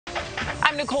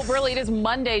I'm Nichole Berlie. It is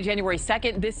Monday, January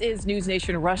 2nd. This is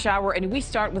NewsNation Rush Hour, and we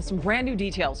start with some brand new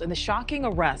details in the shocking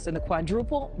arrest and the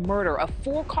quadruple murder of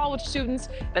 4 college students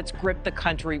that's gripped the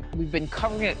country. We've been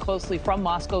covering it closely from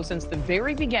Moscow since the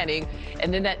very beginning,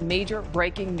 and then that major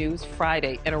breaking news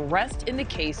Friday, an arrest in the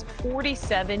case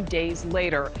 47 days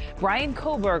later. Brian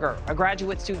Kohberger, a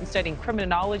graduate student studying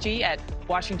criminology at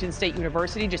Washington State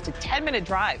University, just a 10-minute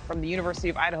drive from the University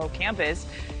of Idaho campus.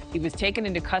 He was taken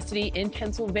into custody in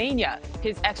Pennsylvania.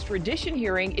 His extradition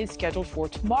hearing is scheduled for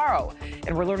tomorrow.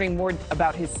 And we're learning more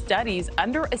about his studies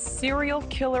under a serial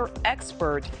killer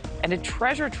expert and a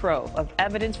treasure trove of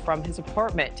evidence from his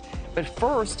apartment. But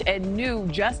first, and new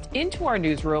just into our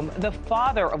newsroom, the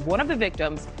father of one of the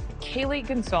victims, Kaylee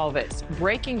Goncalves,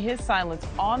 breaking his silence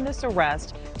on this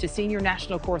arrest to senior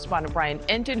national correspondent Brian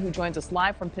Enton, who joins us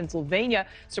live from Pennsylvania.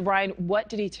 So, Brian, what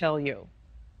did he tell you?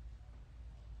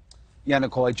 Yeah,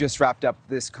 Nichole, I just wrapped up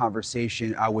this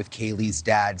conversation with Kaylee's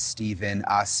dad, Steven.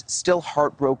 Still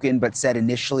heartbroken, but said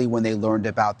initially when they learned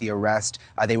about the arrest,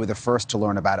 they were the first to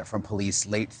learn about it from police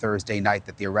late Thursday night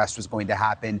that the arrest was going to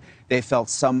happen. They felt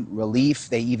some relief.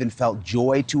 They even felt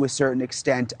joy to a certain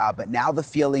extent. But now the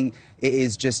feeling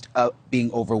is just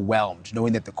being overwhelmed,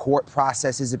 knowing that the court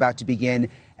process is about to begin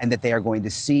and that they are going to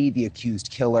see the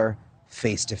accused killer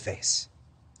face to face.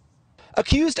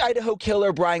 Accused Idaho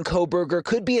killer Brian Kohberger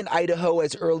could be in Idaho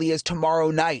as early as tomorrow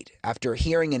night after a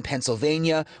hearing in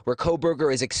Pennsylvania where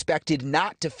Kohberger is expected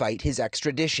not to fight his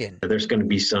extradition. There's going to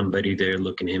be somebody there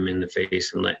looking him in the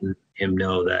face and letting him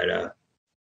know that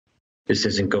this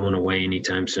isn't going away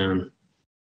anytime soon.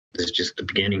 This is just the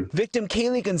beginning. Victim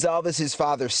Kaylee Goncalves'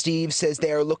 father, Steve, says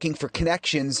they are looking for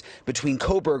connections between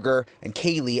Kohberger and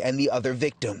Kaylee and the other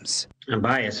victims. I'm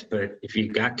biased, but if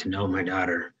you got to know my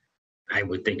daughter, I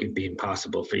would think it'd be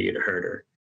impossible for you to hurt her.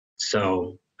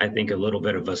 So I think a little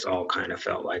bit of us all kind of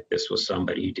felt like this was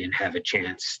somebody who didn't have a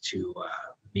chance to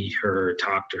meet her,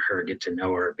 talk to her, get to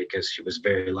know her, because she was a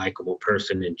very likable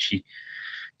person and she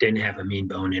didn't have a mean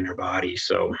bone in her body.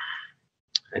 So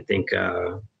I think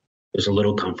there's a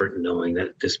little comfort in knowing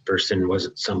that this person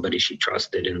wasn't somebody she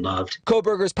trusted and loved.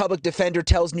 Kohberger's public defender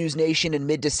tells NewsNation in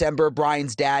mid-December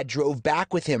Brian's dad drove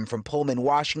back with him from Pullman,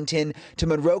 Washington to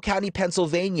Monroe County,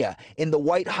 Pennsylvania in the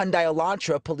white Hyundai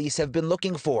Elantra police have been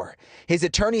looking for. His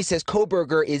attorney says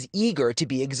Kohberger is eager to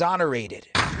be exonerated.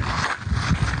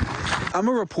 I'm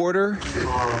a reporter. Get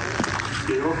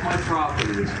off my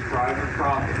property. It's private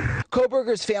property.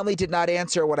 Kohberger's family did not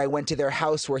answer when I went to their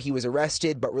house where he was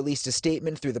arrested, but released a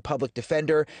statement through the public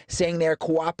defender saying they are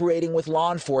cooperating with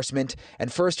law enforcement.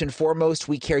 And first and foremost,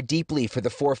 we care deeply for the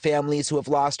 4 families who have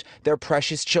lost their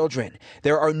precious children.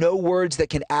 There are no words that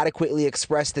can adequately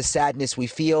express the sadness we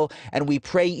feel, and we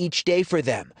pray each day for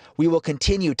them. We will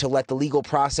continue to let the legal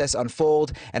process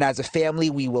unfold, and as a family,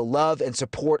 we will love and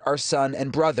support our son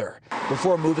and brother.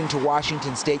 Before moving to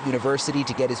Washington State University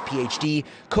to get his PhD,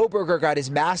 Kohberger got his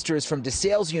master's from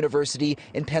DeSales University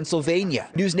in Pennsylvania.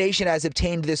 NewsNation has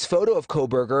obtained this photo of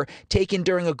Kohberger taken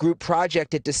during a group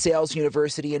project at DeSales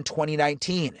University in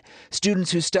 2019.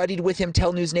 Students who studied with him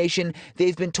tell NewsNation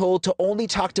they've been told to only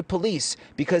talk to police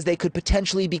because they could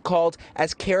potentially be called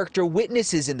as character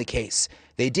witnesses in the case.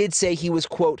 They did say he was,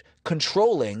 quote,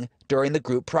 controlling during the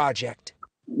group project.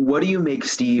 What do you make,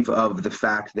 Steve, of the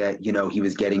fact that, he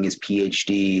was getting his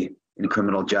PhD in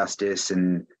criminal justice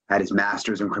and had his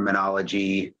master's in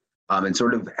criminology, and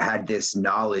sort of had this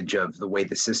knowledge of the way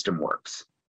the system works?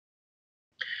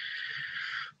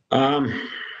 I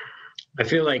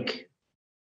feel like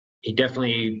he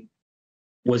definitely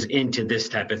was into this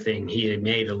type of thing. He had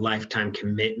made a lifetime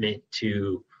commitment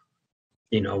to,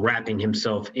 wrapping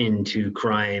himself into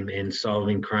crime and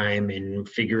solving crime and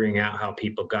figuring out how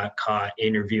people got caught,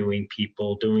 interviewing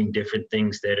people, doing different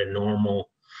things that a normal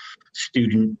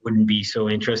student wouldn't be so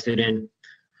interested in.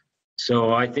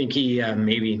 So I think he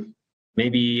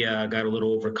maybe got a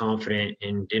little overconfident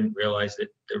and didn't realize that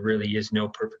there really is no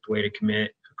perfect way to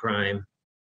commit a crime.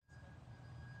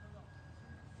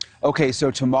 Okay, so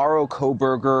tomorrow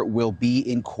Kohberger will be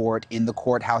in court in the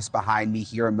courthouse behind me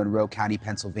here in Monroe County,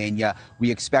 Pennsylvania. We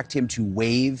expect him to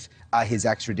waive his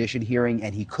extradition hearing,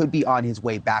 and he could be on his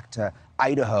way back to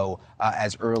Idaho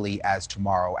as early as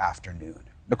tomorrow afternoon.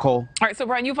 Nichole? All right, so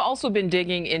Brian, you've also been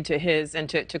digging into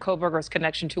to Kohberger's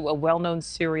connection to a well-known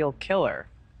serial killer.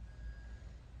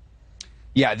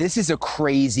 Yeah, this is a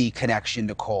crazy connection,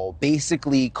 Nichole.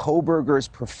 Basically, Kohberger's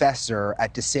professor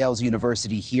at DeSales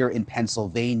University here in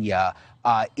Pennsylvania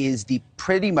is the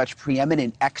pretty much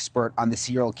preeminent expert on the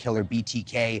serial killer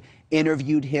BTK.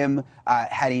 Interviewed him,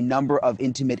 had a number of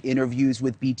intimate interviews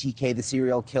with BTK, the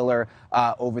serial killer,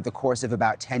 over the course of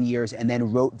about 10 years, and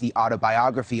then wrote the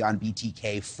autobiography on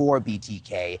BTK for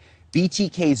BTK.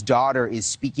 BTK's daughter is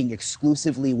speaking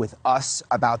exclusively with us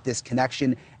about this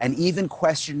connection and even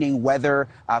questioning whether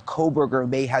Kohberger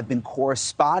may have been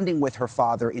corresponding with her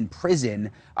father in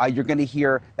prison. You're going to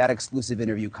hear that exclusive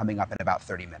interview coming up in about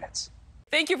 30 minutes.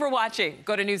 Thank you for watching.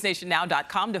 Go to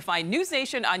newsnationnow.com to find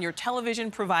NewsNation on your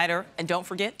television provider. And don't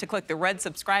forget to click the red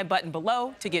subscribe button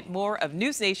below to get more of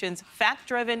NewsNation's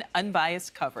fact-driven,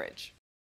 unbiased coverage.